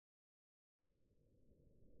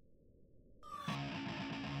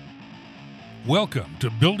Welcome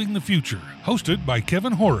to Building the Future, hosted by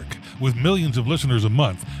Kevin Horick. With millions of listeners a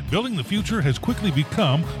month, Building the Future has quickly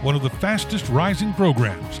become one of the fastest rising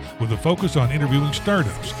programs, with a focus on interviewing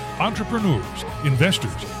startups, entrepreneurs,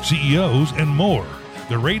 investors, CEOs, and more.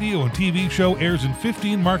 The radio and TV show airs in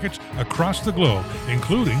 15 markets across the globe,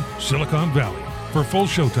 including Silicon Valley. For full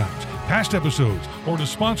showtimes, past episodes, or to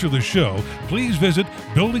sponsor the show, please visit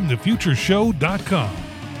buildingthefutureshow.com.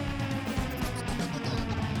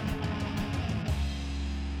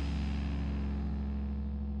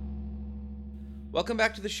 Welcome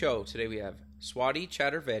back to the show. Today we have Swati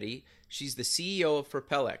Chaturvedi. She's the CEO of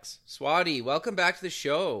Propel. Swati, welcome back to the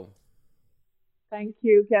show. Thank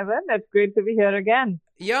you, Kevin. It's great to be here again.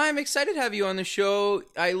 Yeah, I'm excited to have you on the show.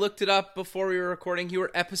 I looked it up before we were recording. You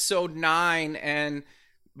were episode 9, and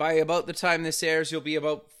by about the time this airs, you'll be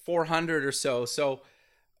about 400 or so. So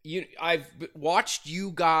I've watched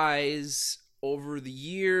you guys over the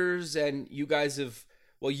years, and you guys have,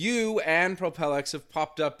 you and Propel have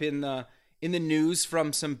popped up in the news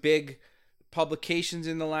from some big publications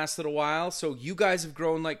in the last little while. So you guys have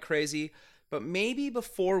grown like crazy. But maybe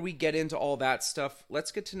before we get into all that stuff,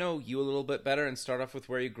 let's get to know you a little bit better and start off with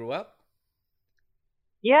where you grew up.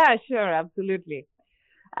 Yeah, sure. Absolutely.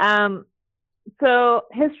 So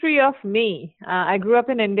history of me. I grew up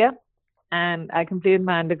in India and I completed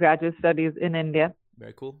my undergraduate studies in India.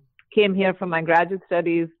 Very cool. Came here for my graduate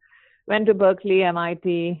studies. Went to Berkeley,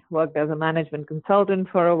 MIT, worked as a management consultant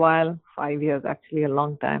for a while, 5 years, actually a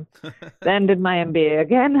long time. Then did my MBA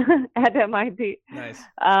again at MIT. Nice.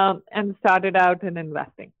 And started out in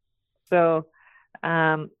investing. So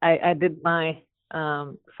I did my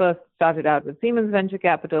first started out with Siemens Venture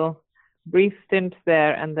Capital, brief stint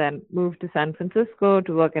there, and then moved to San Francisco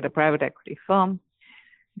to work at a private equity firm.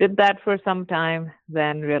 Did that for some time,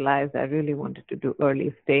 then realized I really wanted to do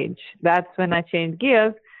early stage. That's when I changed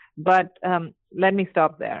gears. But let me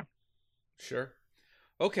stop there. Sure.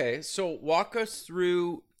 Okay, so walk us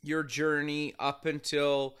through your journey up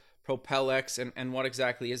until Propel and what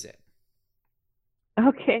exactly is it?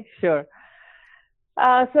 Okay, sure.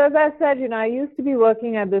 So as I said, I used to be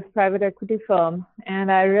working at this private equity firm,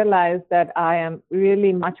 and I realized that I am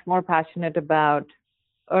really much more passionate about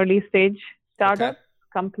early stage startups,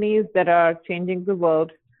 companies that are changing the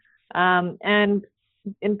world. And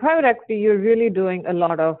in private equity, you're really doing a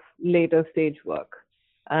lot of later stage work.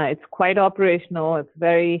 It's quite operational. It's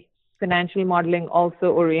very financial modeling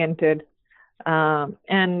also oriented.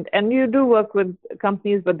 And you do work with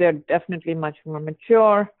companies, but they're definitely much more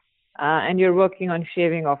mature. And you're working on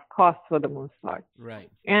shaving off costs for the most part. Right.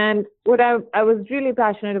 And what I was really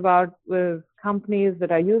passionate about was companies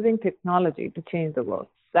that are using technology to change the world.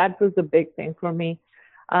 That was the big thing for me.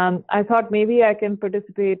 I thought maybe I can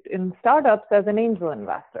participate in startups as an angel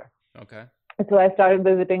investor. Okay. So I started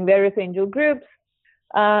visiting various angel groups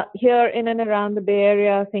here in and around the Bay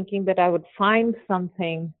Area, thinking that I would find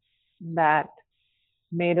something that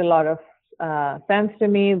made a lot of sense to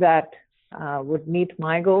me, that would meet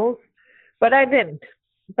my goals. But I didn't,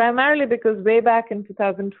 primarily because way back in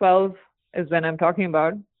 2012 is when I'm talking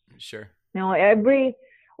about. Sure.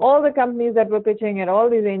 All the companies that were pitching at all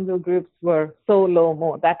these angel groups were so low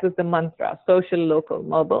more. That was the mantra, social, local,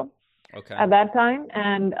 mobile, at that time.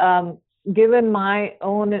 And given my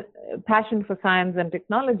own passion for science and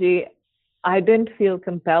technology, I didn't feel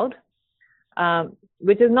compelled,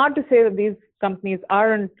 which is not to say that these companies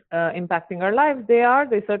aren't impacting our lives. They are.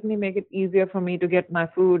 They certainly make it easier for me to get my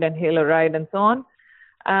food and hail a ride and so on.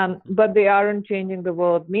 But they aren't changing the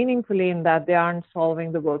world meaningfully in that they aren't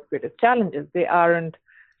solving the world's greatest challenges. They aren't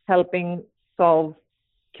helping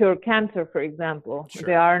cure cancer, for example. Sure.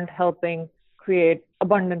 They aren't helping create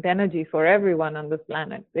abundant energy for everyone on this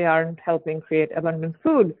planet. They aren't helping create abundant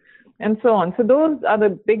food, and so on. So those are the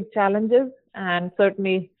big challenges, and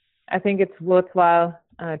certainly I think it's worthwhile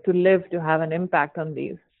to live to have an impact on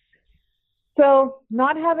these. So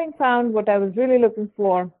not having found what I was really looking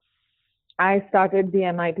for, I started the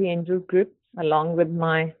MIT Angels Group along with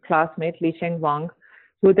my classmate, Li-Sheng Wang,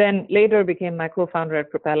 who then later became my co-founder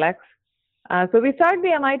at Propel. So we started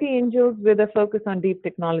the MIT Angels with a focus on deep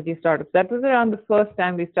technology startups. That was around the first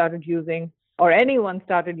time we started using, or anyone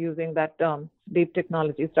started using that term, deep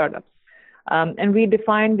technology startups. And we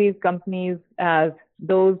defined these companies as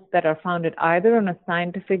those that are founded either on a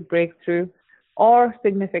scientific breakthrough or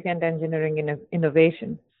significant engineering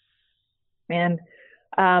innovation. And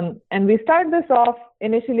we started this off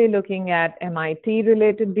initially looking at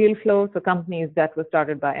MIT-related deal flow, so companies that were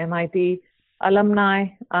started by MIT alumni,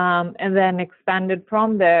 and then expanded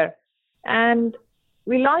from there. And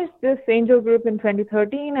we launched this angel group in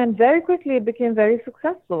 2013, and very quickly it became very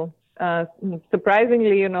successful.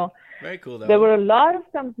 Surprisingly, Very cool, There though. were a lot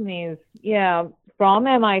of companies, from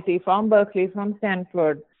MIT, from Berkeley, from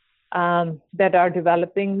Stanford, that are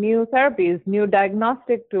developing new therapies, new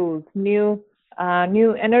diagnostic tools, new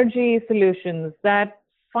energy solutions that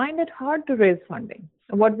find it hard to raise funding.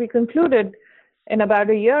 What we concluded in about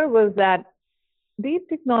a year was that these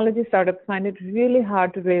technology startups find it really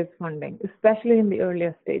hard to raise funding, especially in the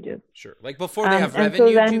earlier stages. Sure. Like before they have And so revenue,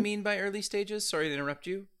 do you then, mean by early stages? Sorry to interrupt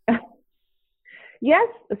you. yes,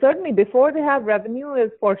 certainly before they have revenue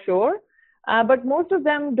is for sure, but most of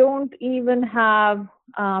them don't even have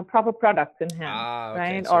proper products in hand, Okay.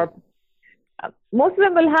 right? So, Or most of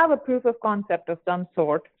them will have a proof of concept of some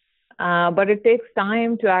sort, but it takes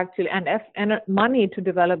time to actually and money to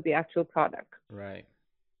develop the actual product. right.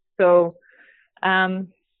 So,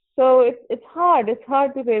 so it's hard. It's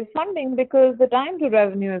hard to raise funding because the time to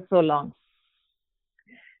revenue is so long.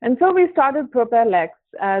 And so we started Propel X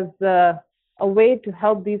as a way to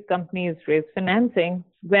help these companies raise financing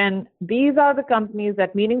when these are the companies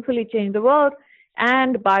that meaningfully change the world.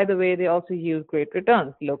 And by the way, they also use great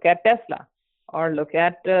returns. Look at Tesla, or look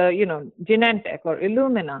at Genentech or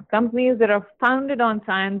Illumina, companies that are founded on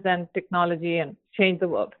science and technology and change the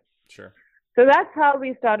world. Sure. So that's how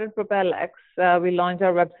we started Propel X. We launched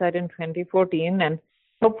our website in 2014, and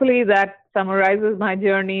hopefully that summarizes my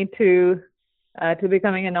journey to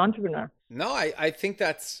becoming an entrepreneur. No, I think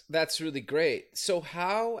that's really great. So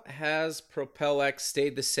how has Propel X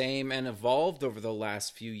stayed the same and evolved over the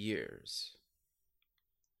last few years?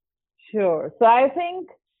 Sure. So I think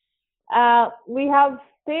we have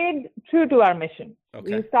stayed true to our mission.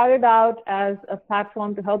 Okay. We started out as a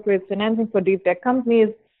platform to help raise financing for deep tech companies,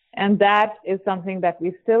 and that is something that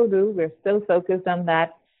we still do. We're still focused on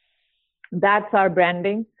that. That's our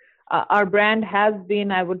branding. Our brand has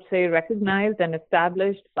been, I would say, recognized and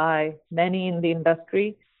established by many in the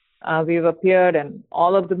industry. We've appeared in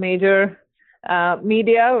all of the major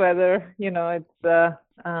media, whether it's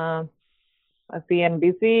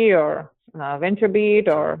CNBC or VentureBeat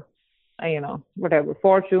or whatever,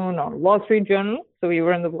 Fortune or Wall Street Journal. So we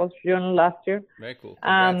were in the Wall Street Journal last year. Very cool.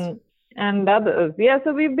 Congrats. And others. Yeah,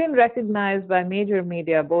 so we've been recognized by major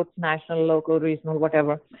media, both national, local, regional,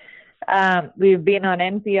 whatever. We've been on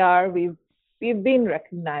NPR. We've been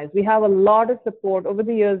recognized. We have a lot of support over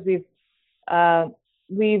the years. We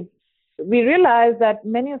realized that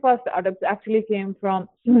many of our startups actually came from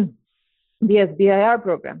the SBIR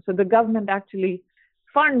program. So the government actually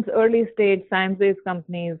funds early stage science-based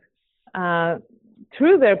companies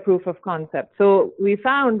through their proof of concept. So we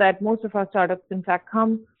found that most of our startups, in fact,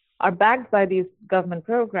 are backed by these government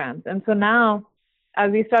programs. And so now,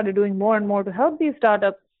 as we started doing more and more to help these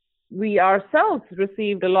startups, we ourselves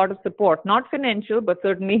received a lot of support, not financial, but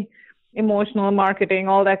certainly emotional, marketing,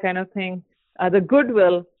 all that kind of thing. The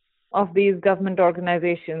goodwill of these government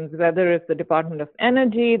organizations, whether it's the Department of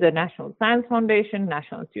Energy, the National Science Foundation,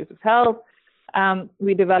 National Institutes of Health.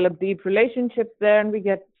 We develop deep relationships there, and we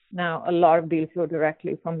get now a lot of deal flow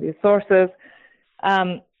directly from these sources,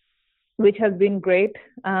 which has been great.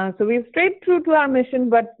 So we've stayed true to our mission,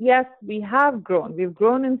 but yes, we have grown. We've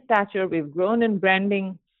grown in stature. We've grown in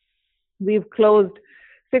branding. We've closed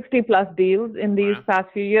 60 plus deals in these past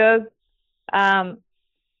few years. And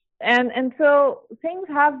so things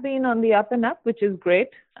have been on the up and up, which is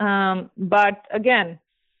great. But again,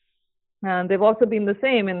 they've also been the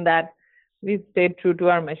same in that we've stayed true to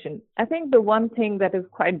our mission. I think the one thing that is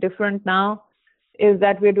quite different now is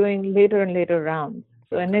that we're doing later and later rounds.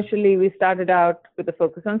 So initially we started out with a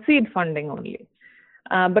focus on seed funding only.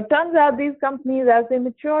 But turns out these companies, as they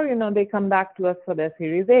mature, they come back to us for their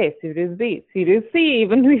Series A, Series B, Series C,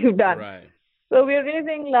 even we've done. Right. So we're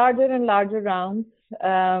raising larger and larger rounds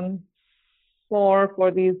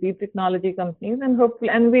for these deep technology companies,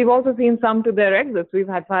 and we've also seen some to their exits. We've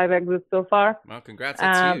had 5 exits so far. Wow, congrats!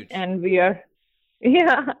 That's huge. And we are,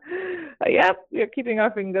 we're keeping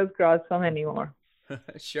our fingers crossed for many more.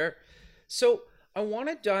 Sure. So I want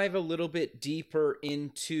to dive a little bit deeper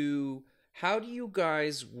into how do you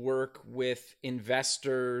guys work with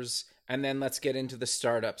investors, and then let's get into the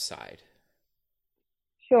startup side.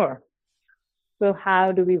 Sure. So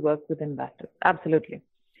how do we work with investors? Absolutely.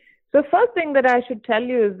 So first thing that I should tell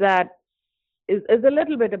you is that is a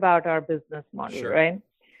little bit about our business model, Sure. right?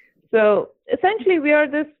 So essentially we are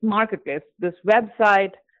this marketplace, this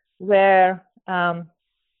website where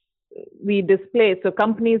we display. So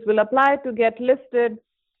companies will apply to get listed.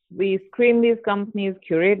 We screen these companies,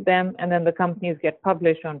 curate them, and then the companies get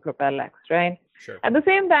published on Propel X, right? Sure. At the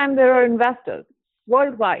same time, there are investors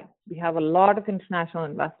worldwide. We have a lot of international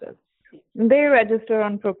investors. They register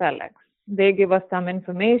on Propel X. They give us some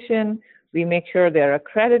information. We make sure they're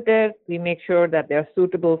accredited. We make sure that they're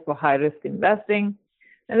suitable for high-risk investing.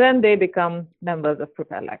 And then they become members of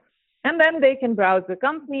Propel. And then they can browse the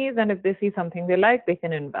companies, and if they see something they like, they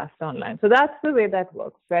can invest online. So that's the way that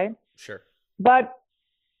works, right? Sure. But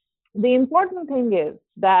the important thing is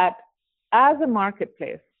that as a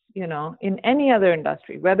marketplace, in any other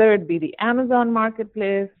industry, whether it be the Amazon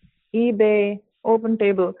marketplace, eBay,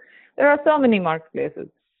 OpenTable, there are so many marketplaces.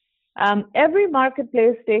 Every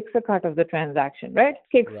marketplace takes a cut of the transaction, right?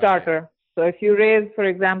 Kickstarter. Right. So if you raise, for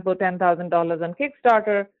example, $10,000 on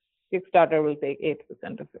Kickstarter, Kickstarter will take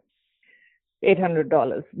 8% of it,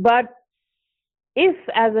 $800. But if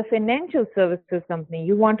as a financial services company,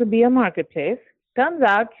 you want to be a marketplace, turns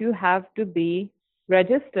out you have to be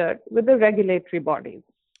registered with the regulatory bodies.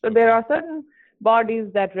 So there are certain bodies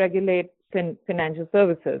that regulate financial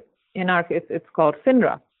services. In our case, it's called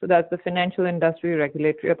FINRA. So that's the Financial Industry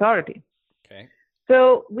Regulatory Authority. Okay.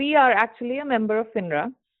 So we are actually a member of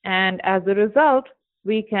FINRA, and as a result,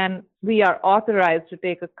 we are authorized to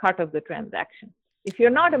take a cut of the transaction. If you're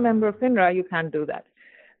not a member of FINRA, you can't do that.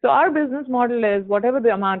 So our business model is whatever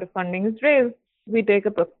the amount of funding is raised, we take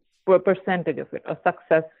a percentage of it, a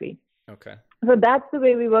success fee. Okay. So that's the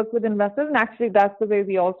way we work with investors, and actually that's the way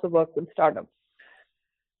we also work with startups.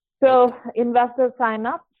 So investors sign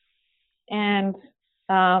up, and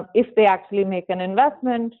if they actually make an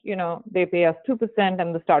investment, they pay us 2%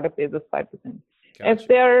 and the startup pays us 5%. Gotcha. If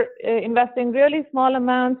they're investing really small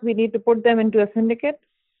amounts, we need to put them into a syndicate.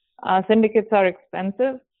 Syndicates are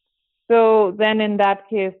expensive. So then in that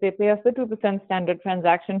case, they pay us the 2% standard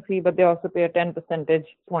transaction fee, but they also pay a 10 percentage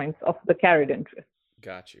points of the carried interest.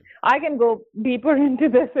 Got you. I can go deeper into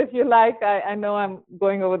this if you like. I know I'm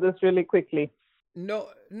going over this really quickly. No,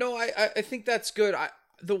 I think that's good.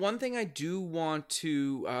 The one thing I do want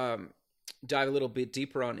to dive a little bit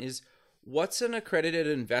deeper on is what's an accredited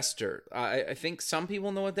investor? I think some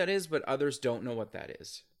people know what that is, but others don't know what that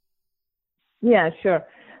is. Yeah, sure.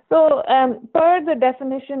 So per the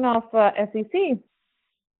definition of SEC,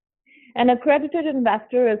 an accredited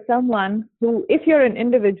investor is someone who, if you're an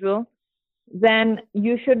individual, then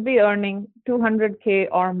you should be earning $200K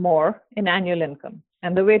or more in annual income.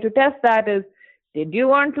 And the way to test that is, did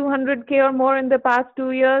you earn $200K or more in the past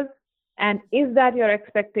 2 years? And is that your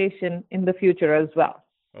expectation in the future as well?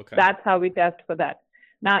 Okay. That's how we test for that.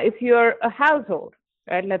 Now, if you're a household,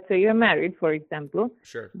 right, let's say you're married, for example,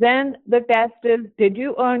 sure. Then the test is, did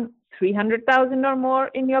you earn $300,000 or more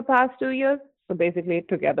in your past 2 years? So basically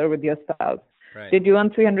together with your spouse. Right. Did you earn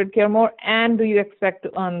 $300K or more? And do you expect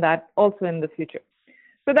to earn that also in the future?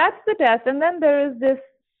 So that's the test. And then there is this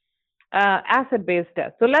asset-based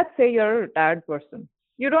test. So let's say you're a retired person.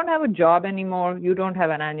 You don't have a job anymore. You don't have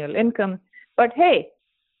an annual income. But hey,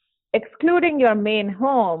 excluding your main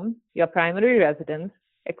home, your primary residence,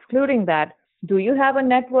 excluding that, do you have a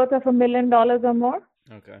net worth of $1 million or more?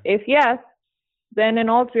 Okay. If yes, then in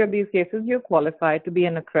all three of these cases, you're qualified to be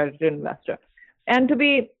an accredited investor. And to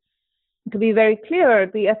be very clear,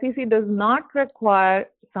 the SEC does not require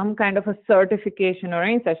some kind of a certification or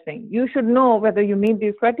any such thing. You should know whether you meet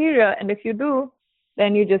these criteria, and if you do,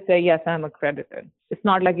 then you just say, yes, I'm accredited. It's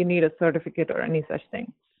not like you need a certificate or any such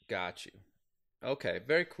thing. Got you. Okay,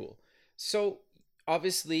 very cool. So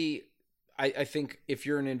obviously, I think if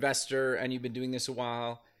you're an investor and you've been doing this a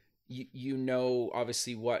while, you know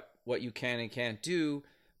obviously what you can and can't do.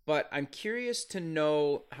 But I'm curious to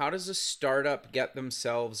know, how does a startup get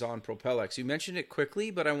themselves on Propel? You mentioned it quickly,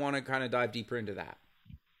 but I want to kind of dive deeper into that.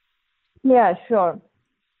 Yeah, sure.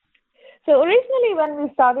 So originally when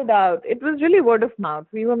we started out, it was really word of mouth.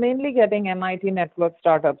 We were mainly getting MIT network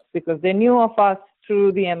startups because they knew of us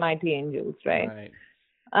through the MIT angels, right?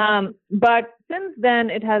 But since then,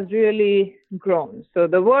 it has really grown. So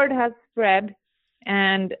the word has spread,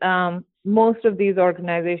 and most of these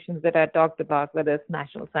organizations that I talked about, whether it's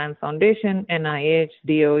National Science Foundation, NIH,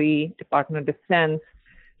 DOE, Department of Defense,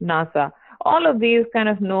 NASA, all of these kind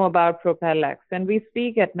of know about Propel, and we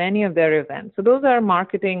speak at many of their events. So those are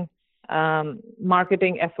marketing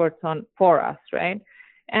efforts for us, right?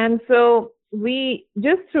 And so we,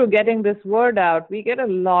 just through getting this word out, we get a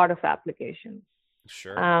lot of applications.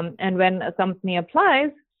 Sure. And when a company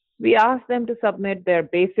applies, we ask them to submit their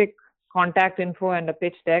basic contact info and a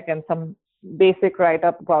pitch deck and some basic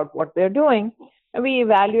write-up about what they're doing. And we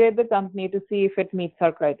evaluate the company to see if it meets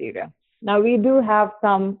our criteria. Now, we do have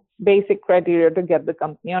some basic criteria to get the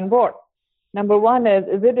company on board. Number one is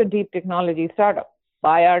it a deep technology startup?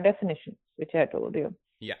 By our definition, which I told you.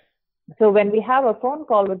 Yeah. So when we have a phone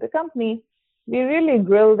call with the company, we really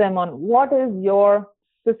grill them on what is your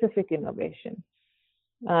specific innovation.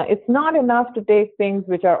 It's not enough to take things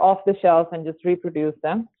which are off the shelf and just reproduce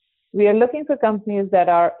them. We are looking for companies that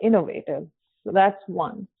are innovative. So that's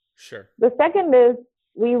one. Sure. The second is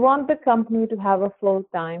we want the company to have a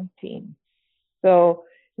full-time team. So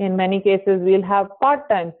in many cases, we'll have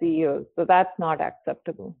part-time CEOs. So that's not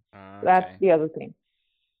acceptable. Okay. That's the other thing.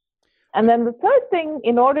 And then the third thing,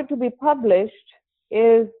 in order to be published,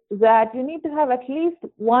 is that you need to have at least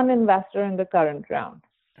one investor in the current round.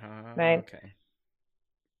 Right? Okay.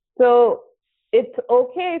 So it's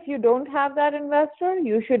okay if you don't have that investor.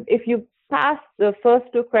 You should, if you pass the first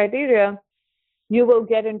two criteria, you will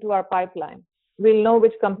get into our pipeline. We'll know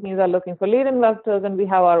which companies are looking for lead investors, and we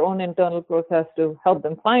have our own internal process to help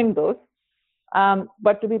them find those.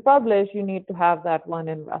 But to be published, you need to have that one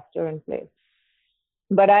investor in place.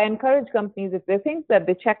 But I encourage companies, if they think that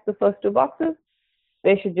they check the first two boxes,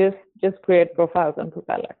 they should just create profiles on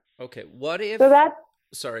Propeller. Okay. What if,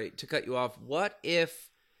 sorry to cut you off, what if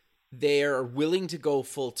they're willing to go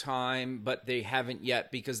full time, but they haven't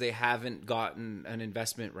yet because they haven't gotten an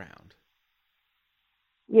investment round?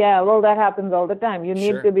 Yeah, well, that happens all the time. You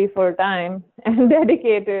need to be full time and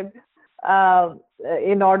dedicated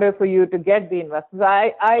in order for you to get the investments.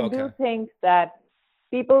 I do think that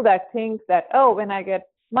people that think that, oh, when I get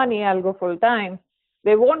money, I'll go full time,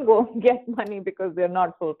 they won't go get money because they're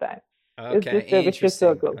not full time. Okay, it's just a vicious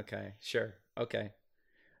circle. Okay, sure. Okay.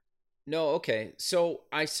 No, okay. So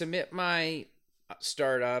I submit my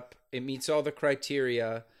startup. It meets all the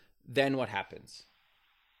criteria. Then what happens?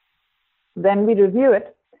 Then we review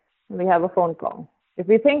it. We have a phone call. If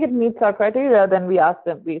we think it meets our criteria, then we ask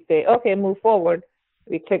them, we say, okay, move forward.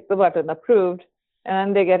 We click the button, approved.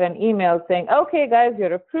 And they get an email saying, okay, guys,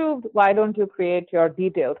 you're approved. Why don't you create your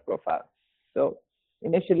detailed profile? So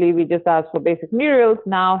initially, we just asked for basic materials.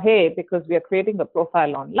 Now, hey, because we are creating a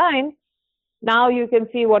profile online, now you can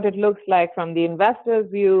see what it looks like from the investor's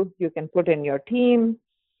view. You can put in your team,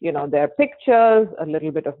 their pictures, a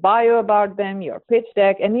little bit of bio about them, your pitch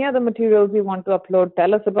deck, any other materials you want to upload.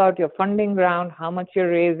 Tell us about your funding round, how much you're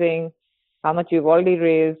raising, how much you've already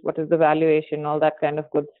raised, what is the valuation, all that kind of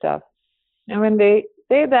good stuff. And when they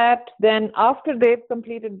say that, then after they've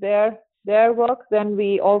completed their work, then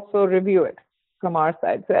we also review it from our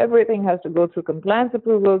side. So everything has to go through compliance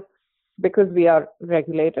approvals because we are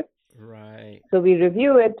regulated. Right. So we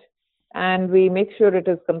review it and we make sure it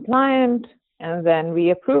is compliant, and then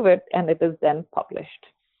we approve it, and it is then published.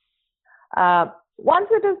 Once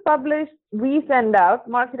it is published, we send out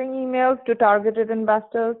marketing emails to targeted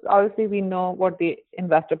investors. Obviously, we know what the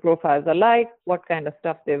investor profiles are like, what kind of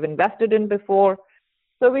stuff they've invested in before.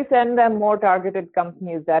 So we send them more targeted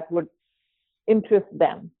companies that would interest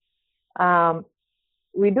them.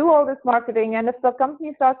 We do all this marketing, and if the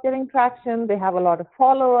company starts getting traction, they have a lot of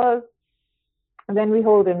followers, and then we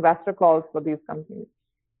hold investor calls for these companies,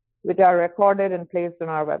 which are recorded and placed on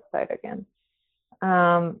our website again.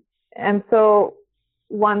 And so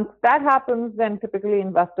once that happens, then typically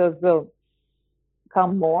investors will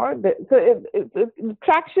come more. So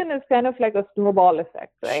traction is kind of like a snowball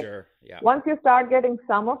effect, right? Sure, yeah. Once you start getting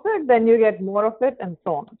some of it, then you get more of it, and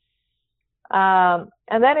so on.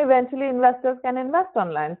 And then eventually investors can invest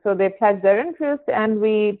online. So they pledge their interest, and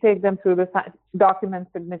we take them through the document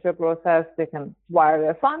signature process. They can wire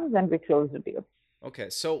their funds, and we close the deal. Okay,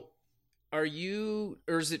 so or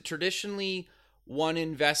is it traditionally one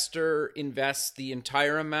investor invests the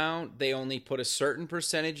entire amount, they only put a certain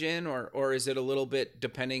percentage in, or is it a little bit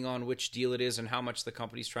depending on which deal it is and how much the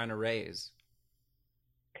company's trying to raise?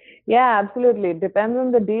 Yeah, absolutely. It depends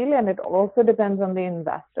on the deal, and it also depends on the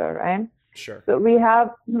investor, right? Sure. So we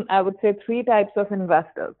have, I would say, three types of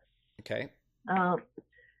investors. Okay.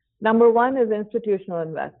 Number one is institutional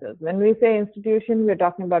investors. When we say institution, we're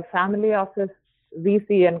talking about family office,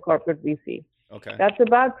 VC, and corporate VC. Okay. That's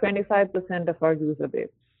about 25% of our user base.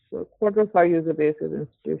 So a quarter of our user base is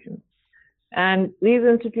institutions. And these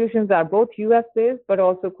institutions are both US-based, but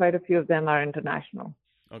also quite a few of them are international.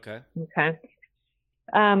 Okay. Okay.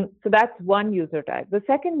 So that's one user type. The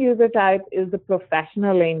second user type is the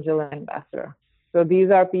professional angel investor. So these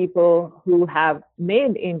are people who have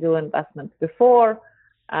made angel investments before.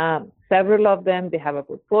 Several of them, they have a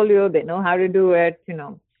portfolio, they know how to do it,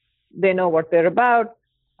 they know what they're about.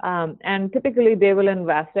 And typically they will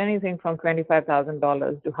invest anything from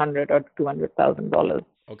 $25,000 to $100,000 or $200,000.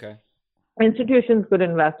 Okay. Institutions could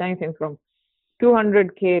invest anything from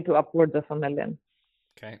 $200K to upwards of $1 million.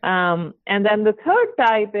 Okay. And then the third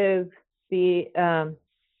type is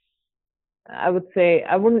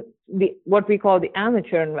what we call the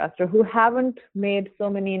amateur investor, who haven't made so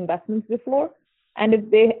many investments before. And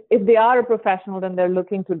if they are a professional, then they're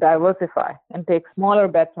looking to diversify and take smaller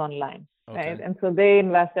bets online, okay, right? And so they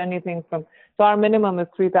invest anything from, so our minimum is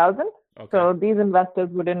 $3,000, Okay. So these investors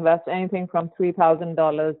would invest anything from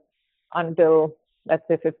 $3,000 until, let's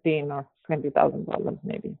say, $15,000 or $20,000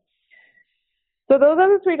 maybe. So those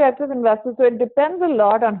are the three types of investors. So it depends a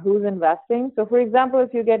lot on who's investing. So for example,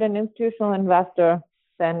 if you get an institutional investor,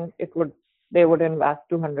 then they would invest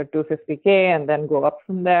 200, 250K and then go up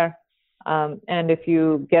from there. And if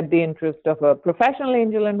you get the interest of a professional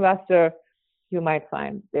angel investor, you might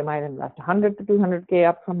find they might invest 100 to 200K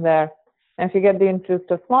up from there. And if you get the interest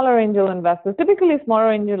of smaller angel investors, typically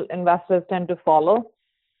smaller angel investors tend to follow.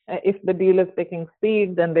 If the deal is picking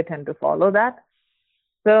speed, then they tend to follow that.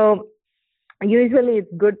 So usually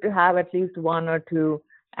it's good to have at least one or two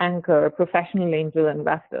anchor professional angel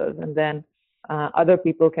investors, and then other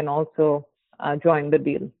people can also join the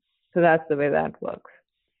deal. So that's the way that works.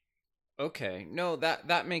 Okay. No,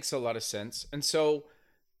 that makes a lot of sense. And so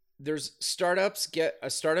there's a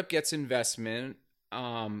startup gets investment.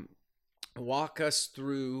 Walk us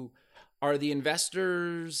through, are the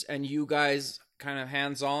investors and you guys kind of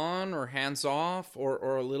hands-on or hands-off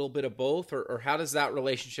or a little bit of both, or how does that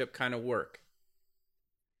relationship kind of work?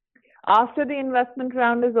 After the investment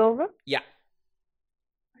round is over? Yeah.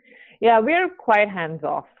 Yeah, we're quite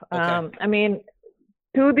hands-off. Okay. I mean,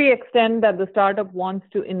 to the extent that the startup wants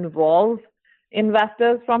to involve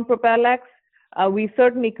investors from PropelX, we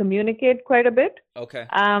certainly communicate quite a bit. Okay.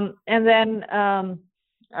 And then,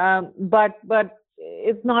 but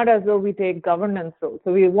it's not as though we take governance roles.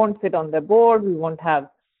 So we won't sit on their board. We won't have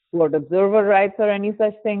board observer rights or any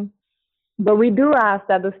such thing. But we do ask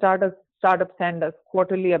that the startup send us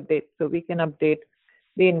quarterly updates so we can update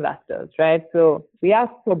the investors, right? So we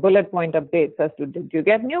ask for bullet point updates as to, did you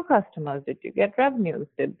get new customers? Did you get revenues?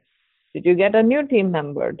 Did you get a new team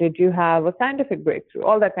member? Did you have a scientific breakthrough?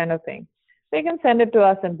 All that kind of thing. They can send it to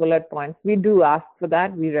us in bullet points. We do ask for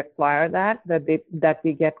that. We require that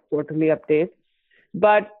we get quarterly updates.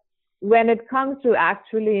 But when it comes to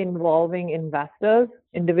actually involving investors,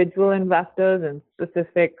 individual investors in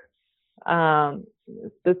specific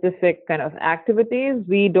kind of activities,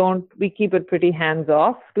 we keep it pretty hands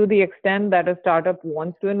off. To the extent that a startup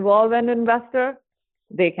wants to involve an investor,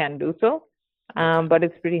 they can do so. But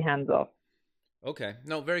it's pretty hands off. Okay.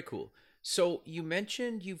 No, very cool. So you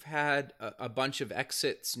mentioned you've had a bunch of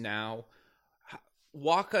exits now.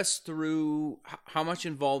 Walk us through how much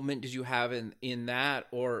involvement did you have in that,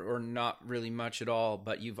 or not really much at all,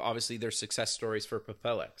 but there's success stories for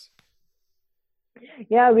PropelX.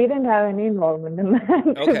 Yeah, we didn't have any involvement in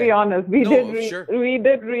that, to be honest. We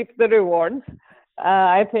did reap the rewards.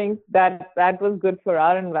 I think that was good for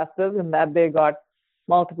our investors in that they got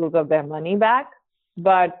multiples of their money back.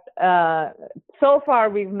 But so far,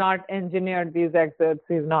 we've not engineered these exits.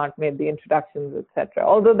 We've not made the introductions, etc.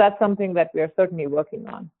 Although that's something that we are certainly working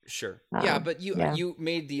on. Sure. Yeah, but you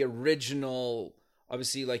made the original,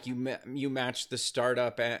 obviously, like you matched the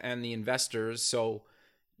startup and the investors. So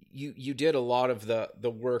you did a lot of the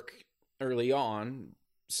work early on.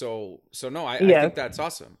 So no, I think that's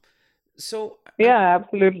awesome. So yeah,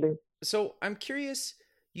 absolutely. So I'm curious.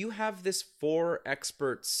 You have this 4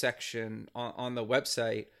 experts section on the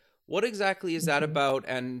website. What exactly is that about,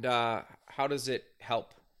 and how does it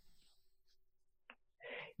help?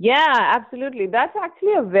 Yeah, absolutely. That's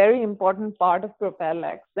actually a very important part of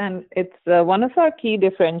PropelX, and it's one of our key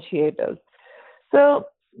differentiators. So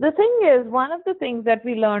the thing is, one of the things that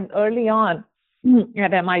we learned early on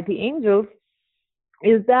at MIT Angels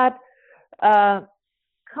is that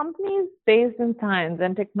companies based in science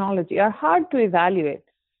and technology are hard to evaluate.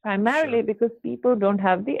 Primarily because people don't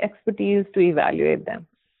have the expertise to evaluate them.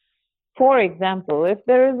 For example, if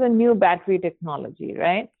there is a new battery technology,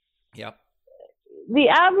 right? Yep. The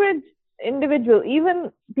average individual,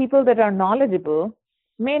 even people that are knowledgeable,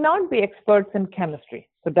 may not be experts in chemistry.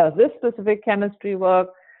 So does this specific chemistry work?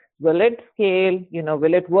 Will it scale?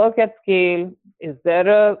 Will it work at scale? Is there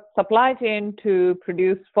a supply chain to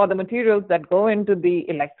produce for the materials that go into the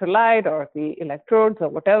electrolyte or the electrodes or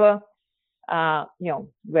whatever?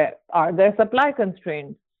 Where are there supply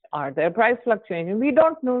constraints? Are there price fluctuations? We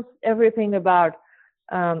don't know everything about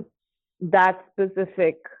that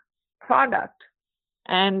specific product.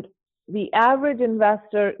 And the average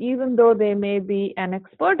investor, even though they may be an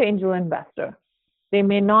expert angel investor, they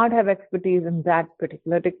may not have expertise in that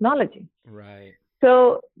particular technology. Right.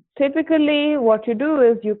 So typically what you do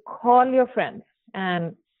is you call your friends,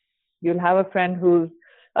 and you'll have a friend who's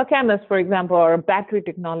a chemist, for example, or a battery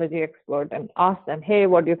technology expert, and ask them, hey,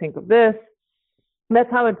 what do you think of this? That's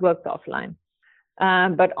how it works offline.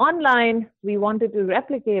 But online, we wanted to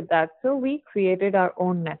replicate that, so we created our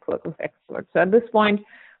own network of experts. So at this point,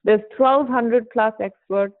 there's 1,200 plus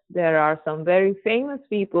experts. There are some very famous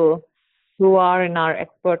people who are in our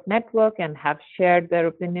expert network and have shared their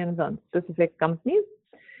opinions on specific companies.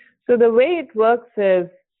 So the way it works is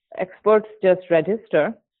experts just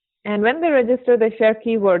register. And when they register, they share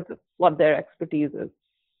keywords of what their expertise is.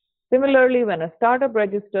 Similarly, when a startup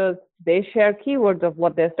registers, they share keywords of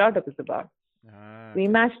what their startup is about. We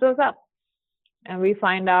match those up and we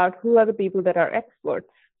find out who are the people that are experts.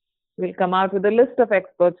 We'll come out with a list of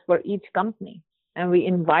experts for each company and we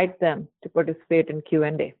invite them to participate in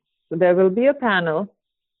Q&A. So there will be a panel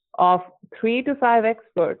of 3 to 5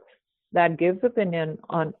 experts that gives opinion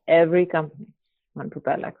on every company on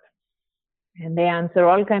PropelX. And they answer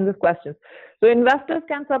all kinds of questions. So investors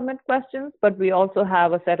can submit questions, but we also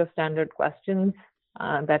have a set of standard questions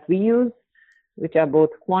that we use, which are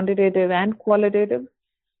both quantitative and qualitative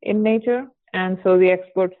in nature. And so the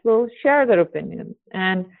experts will share their opinions.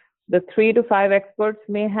 And the 3 to 5 experts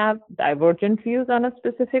may have divergent views on a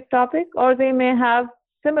specific topic, or they may have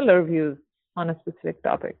similar views on a specific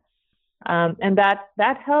topic. And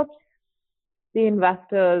that helps the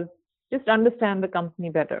investors just understand the company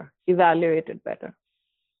better, evaluate it better.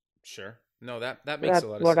 Sure. No, that makes a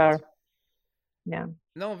lot of sense. Yeah.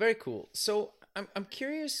 No, very cool. So I'm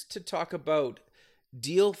curious to talk about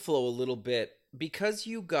deal flow a little bit, because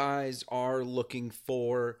you guys are looking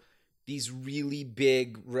for these really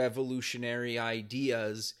big revolutionary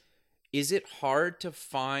ideas. Is it hard to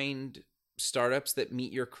find startups that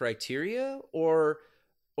meet your criteria, or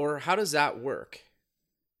how does that work?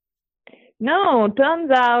 No, turns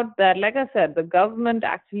out that, like I said, the government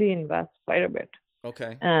actually invests quite a bit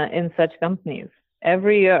in such companies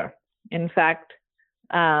every year. In fact,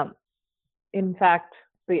 the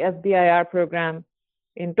SBIR program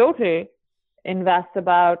in total invests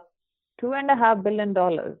about $2.5 billion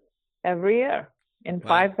every year in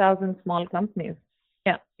 5,000 small companies.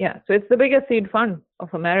 Yeah. So it's the biggest seed fund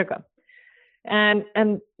of America. And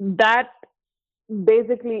that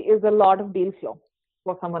basically is a lot of deal flow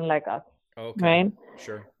for someone like us. Okay. Right?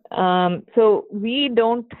 Sure. So we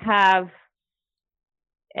don't have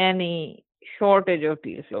any shortage of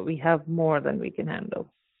deal flow. We have more than we can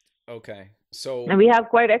handle. Okay. So and we have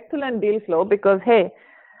quite excellent deal flow because, hey,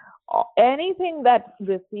 anything that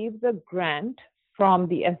receives a grant from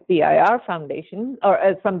the SBIR Foundation or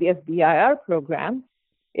from the SBIR program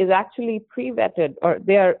is actually pre-vetted, or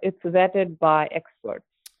it's vetted by experts.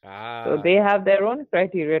 So they have their own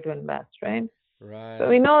criteria to invest, right? Right. So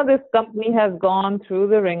we know this company has gone through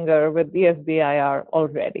the ringer with the SBIR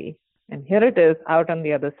already. And here it is out on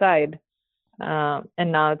the other side.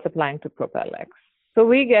 And now it's applying to PropelX. So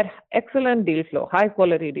we get excellent deal flow, high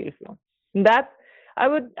quality deal flow. And I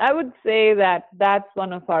would say that's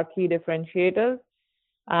one of our key differentiators.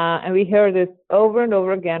 And we hear this over and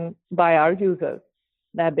over again by our users,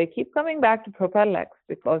 that they keep coming back to PropelX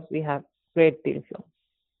because we have great deal flow.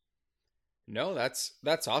 No, that's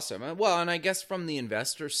awesome. Well, and I guess from the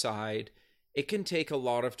investor side, it can take a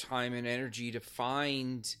lot of time and energy to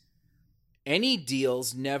find any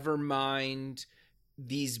deals, never mind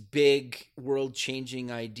these big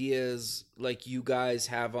world-changing ideas like you guys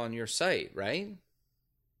have on your site, right?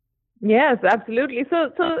 Yes, absolutely.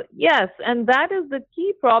 So yes, and that is the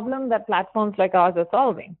key problem that platforms like ours are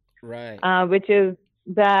solving. Right. Which is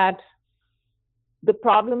that the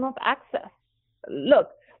problem of access. Look,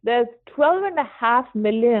 there's 12.5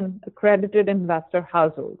 million accredited investor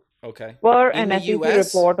households. Okay. Per an SEC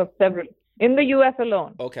report of several in the US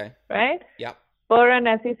alone. Okay. Right? Yeah. Per an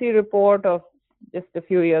SEC report of just a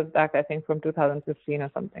few years back, I think from 2015 or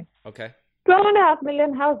something. Okay. 12.5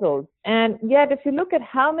 million households. And yet if you look at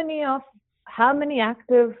how many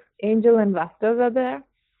active angel investors are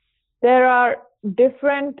there are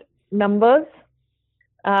different numbers.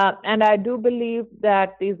 And I do believe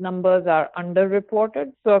that these numbers are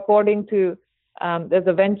underreported. So according to, there's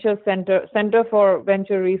a Center for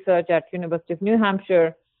Venture Research at University of New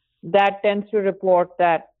Hampshire that tends to report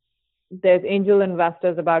that there's angel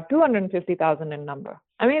investors about 250,000 in number.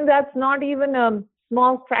 I mean, that's not even a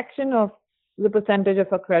small fraction of the percentage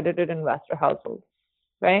of accredited investor households,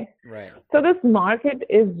 right? Right. So this market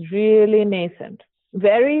is really nascent.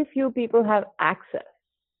 Very few people have access.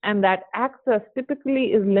 And that access typically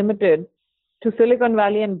is limited to Silicon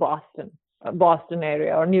Valley and Boston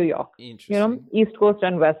area or New York, East Coast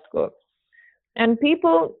and West Coast. And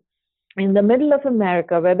people in the middle of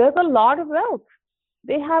America, where there's a lot of wealth,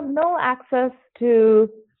 they have no access to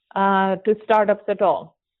startups at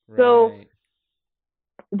all. Right. So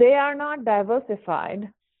they are not diversified.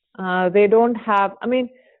 They don't have,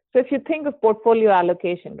 so if you think of portfolio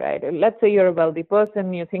allocation, right? Let's say you're a wealthy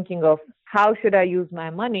person, you're thinking of how should I use my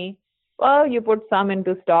money? Well, you put some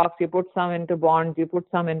into stocks, you put some into bonds, you put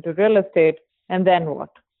some into real estate, and then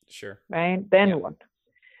what? Sure. right? Then what?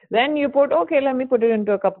 Then you put, okay, let me put it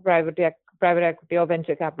into a couple private equity or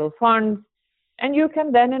venture capital funds, and you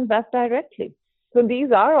can then invest directly. So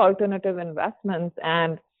these are alternative investments,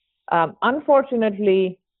 and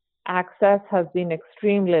unfortunately, access has been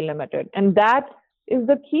extremely limited. And that is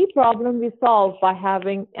the key problem we solve by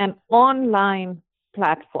having an online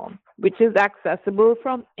platform, which is accessible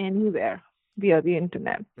from anywhere via the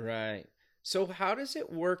internet. Right. So how does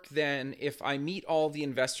it work then if I meet all the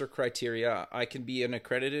investor criteria? I can be an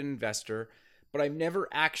accredited investor, but I've never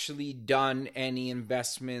actually done any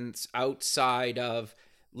investments outside of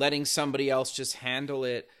letting somebody else just handle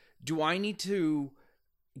it. Do I need to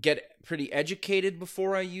get pretty educated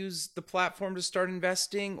before I use the platform to start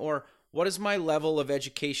investing? Or what is my level of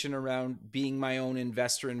education around being my own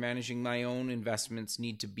investor and managing my own investments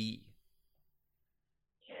need to be?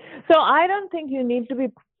 So I don't think you need to be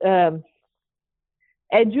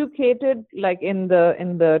educated like in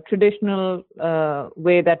the traditional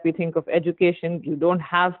way that we think of education. You don't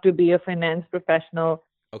have to be a finance professional.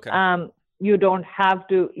 Okay. You don't have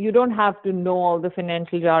to know all the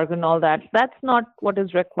financial jargon, all that. That's not what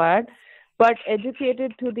is required. But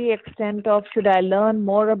educated to the extent of, should I learn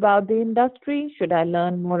more about the industry? Should I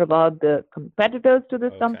learn more about the competitors to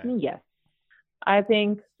this company? Yes. I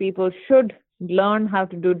think people should learn how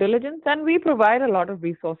to do diligence, and we provide a lot of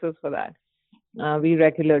resources for that. We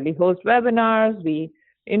regularly host webinars. We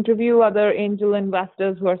interview other angel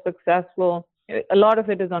investors who are successful. A lot of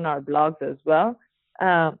it is on our blogs as well.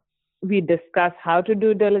 We discuss how to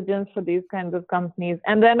do diligence for these kinds of companies.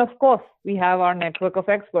 And then, of course, we have our network of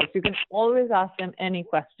experts. You can always ask them any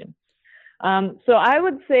question. So I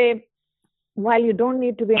would say, while you don't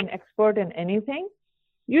need to be an expert in anything,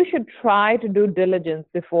 you should try to do diligence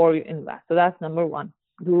before you invest. So that's number one.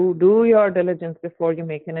 Do your diligence before you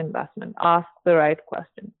make an investment. Ask the right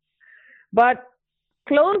questions. But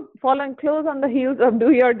following close on the heels of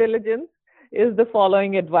do your diligence is the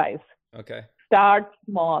following advice. Okay. Start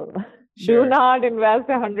small. Sure. Do not invest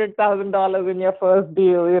 $100,000 in your first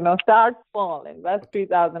deal. Start small. Invest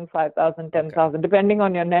 $3,000, $5,000, $10,000, depending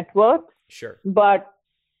on your net worth. Sure.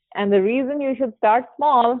 And the reason you should start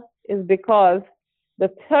small is because the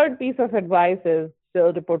third piece of advice is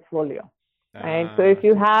build a portfolio. Right. So if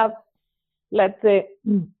you have, let's say,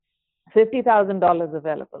 $50,000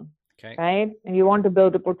 available, okay, right, and you want to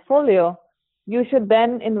build a portfolio, you should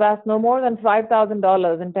then invest no more than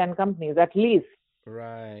 $5,000 in 10 companies at least.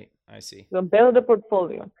 Right. I see. So build a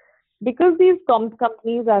portfolio, because these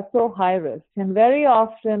companies are so high risk, and very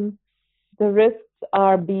often the risks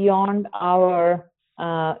are beyond our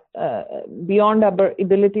ability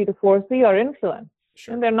to foresee or influence,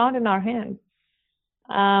 Sure. and they're not in our hands.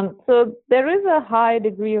 So there is a high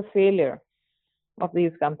degree of failure of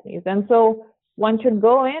these companies, and so one should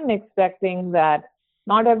go in expecting that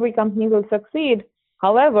not every company will succeed.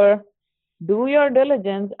 However, do your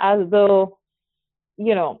diligence as though,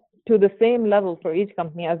 to the same level for each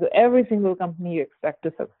company as every single company you expect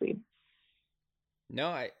to succeed. No,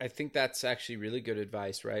 I think that's actually really good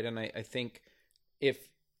advice, right? And I think if,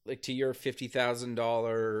 like, to your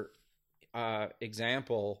 $50,000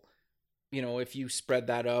 example, if you spread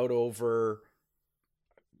that out over,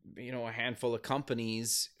 a handful of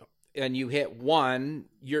companies and you hit one,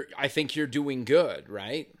 I think you're doing good,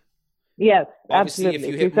 right? Yes, obviously, absolutely.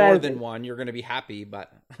 if you hit more than one, you're going to be happy, but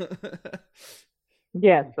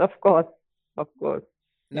yes, of course.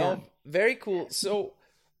 No, very cool. So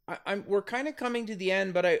we're kind of coming to the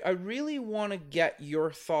end, but I really want to get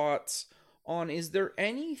your thoughts on, is there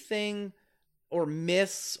anything or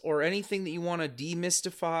myths or anything that you want to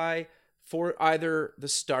demystify for either the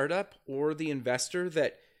startup or the investor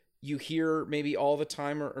that you hear maybe all the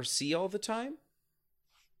time or see all the time?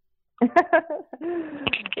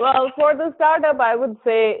 Well, for the startup, I would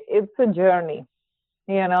say it's a journey,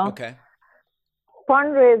 Okay.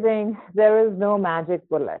 Fundraising, there is no magic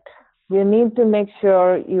bullet. You need to make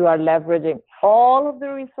sure you are leveraging all of the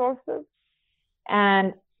resources,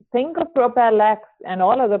 and think of Propel X and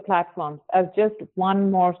all other platforms as just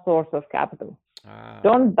one more source of capital.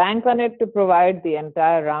 Don't bank on it to provide the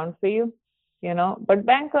entire round for you, but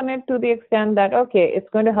bank on it to the extent that, okay, it's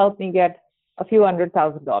going to help me get a few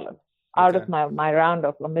 $100,000 out of my round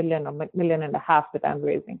of $1 million or $1.5 million that I'm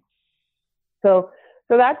raising. So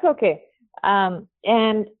that's okay.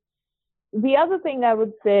 And the other thing I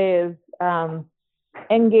would say is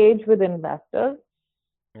engage with investors.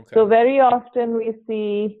 Okay. So very often we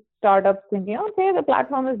see startups thinking, okay, the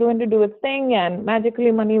platform is going to do its thing and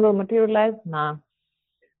magically money will materialize. Nah.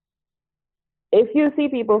 If you see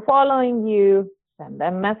people following you, send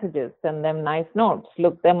them messages, send them nice notes,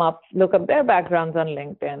 look up their backgrounds on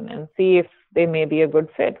LinkedIn and see if they may be a good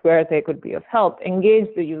fit, where they could be of help,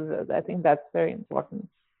 engage the users. I think that's very important.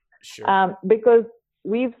 Sure. Because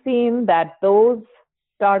we've seen that those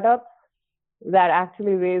startups that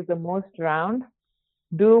actually raise the most round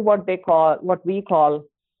do what we call,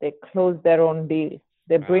 they close their own deal.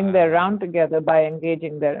 They bring their round together by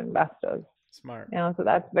engaging their investors. Smart. So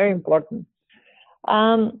that's very important.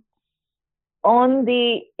 On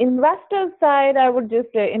the investor side, I would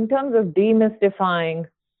just say, in terms of demystifying,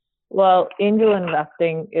 well, angel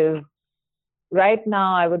investing is right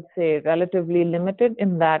now, I would say, relatively limited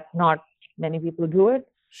in that not many people do it.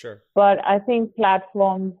 Sure. But I think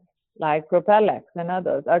platforms like Propel and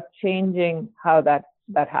others are changing how that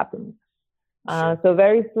happens. Sure. So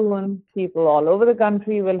very soon, people all over the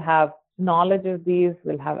country will have knowledge of these,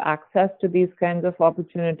 will have access to these kinds of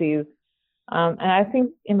opportunities. And I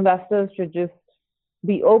think investors should just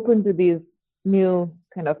be open to these new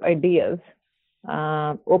kind of ideas,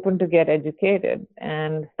 open to get educated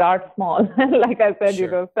and start small. Like I said,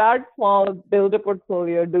 Sure. Start small, build a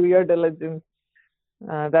portfolio, do your diligence.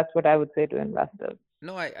 That's what I would say to investors.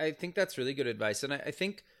 No, I think that's really good advice. And I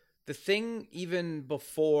think the thing, even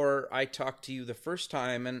before I talked to you the first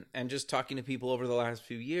time and just talking to people over the last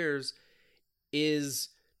few years, is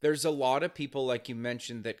there's a lot of people, like you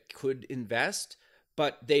mentioned, that could invest,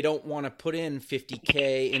 but they don't want to put in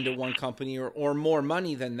 $50K into one company or more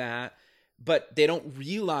money than that. But they don't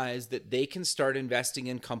realize that they can start investing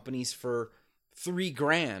in companies for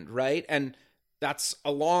 $3,000, right? And that's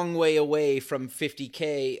a long way away from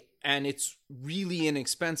 $50K, and it's really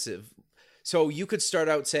inexpensive. So you could start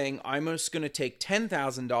out saying, I'm just going to take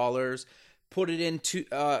 $10,000, put it into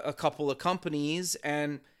a couple of companies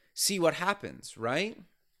and see what happens, right?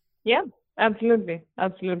 Yeah, absolutely.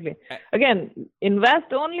 Again,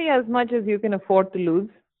 invest only as much as you can afford to lose,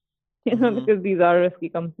 because these are risky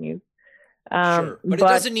companies. Sure, but it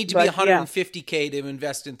doesn't need to be $150K to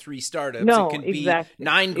invest in 3 startups. No, it can exactly.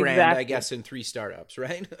 be $9,000, I guess, in 3 startups,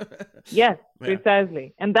 right? Yes,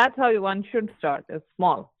 precisely. And that's how one should start, is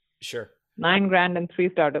small. Sure. $9,000 and 3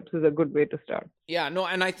 startups is a good way to start. Yeah, no,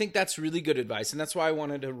 and I think that's really good advice. And that's why I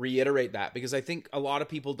wanted to reiterate that, because I think a lot of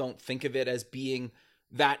people don't think of it as being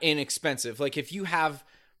that inexpensive. Like if you have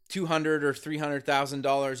 $200,000 or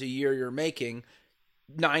 $300,000 a year you're making,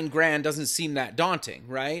 $9,000 doesn't seem that daunting,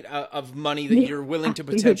 right? Of money that you're willing to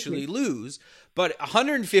potentially lose, but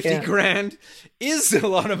 $150,000 is a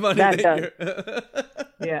lot of money.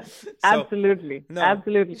 Yeah, absolutely.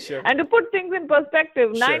 Sure. And to put things in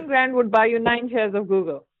perspective, $9,000 would buy you 9 shares of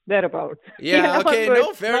Google, thereabouts. Yeah. Okay.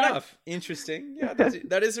 No, fair enough. Interesting. Yeah,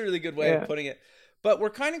 that is a really good way of putting it. But we're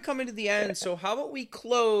kind of coming to the end. So how about we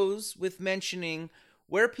close with mentioning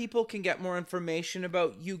where people can get more information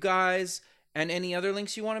about you guys and any other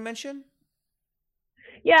links you want to mention?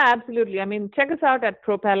 Yeah, absolutely. I mean, check us out at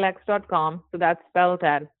propelx.com. So that's spelled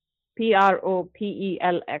at propelx.com.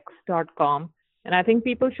 And I think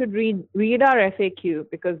people should read our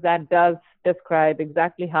FAQ, because that does describe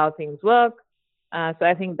exactly how things work. So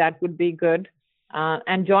I think that would be good.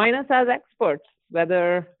 And join us as experts,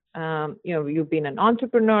 whether you've been an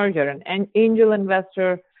entrepreneur, you're an angel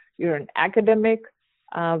investor, you're an academic.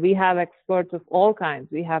 We have experts of all kinds.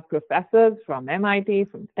 We have professors from MIT,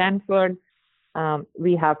 from Stanford.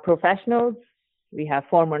 We have professionals. We have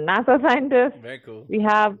former NASA scientists. Very cool. We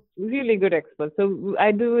have really good experts. So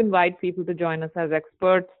I do invite people to join us as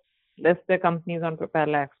experts, list their companies on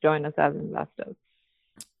Propel, join us as investors.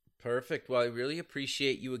 Perfect. Well, I really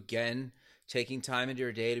appreciate you again taking time into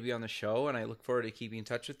your day to be on the show, and I look forward to keeping in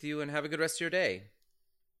touch with you, and have a good rest of your day.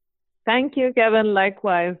 Thank you, Kevin.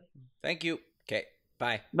 Likewise. Thank you. Okay.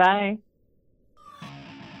 Bye. Bye.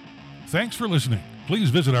 Thanks for listening. Please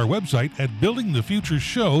visit our website at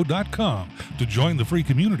buildingthefutureshow.com to join the free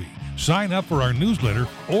community, sign up for our newsletter,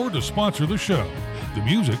 or to sponsor the show. The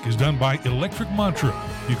music is done by Electric Mantra.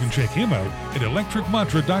 You can check him out at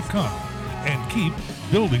electricmantra.com and keep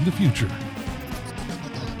building the future.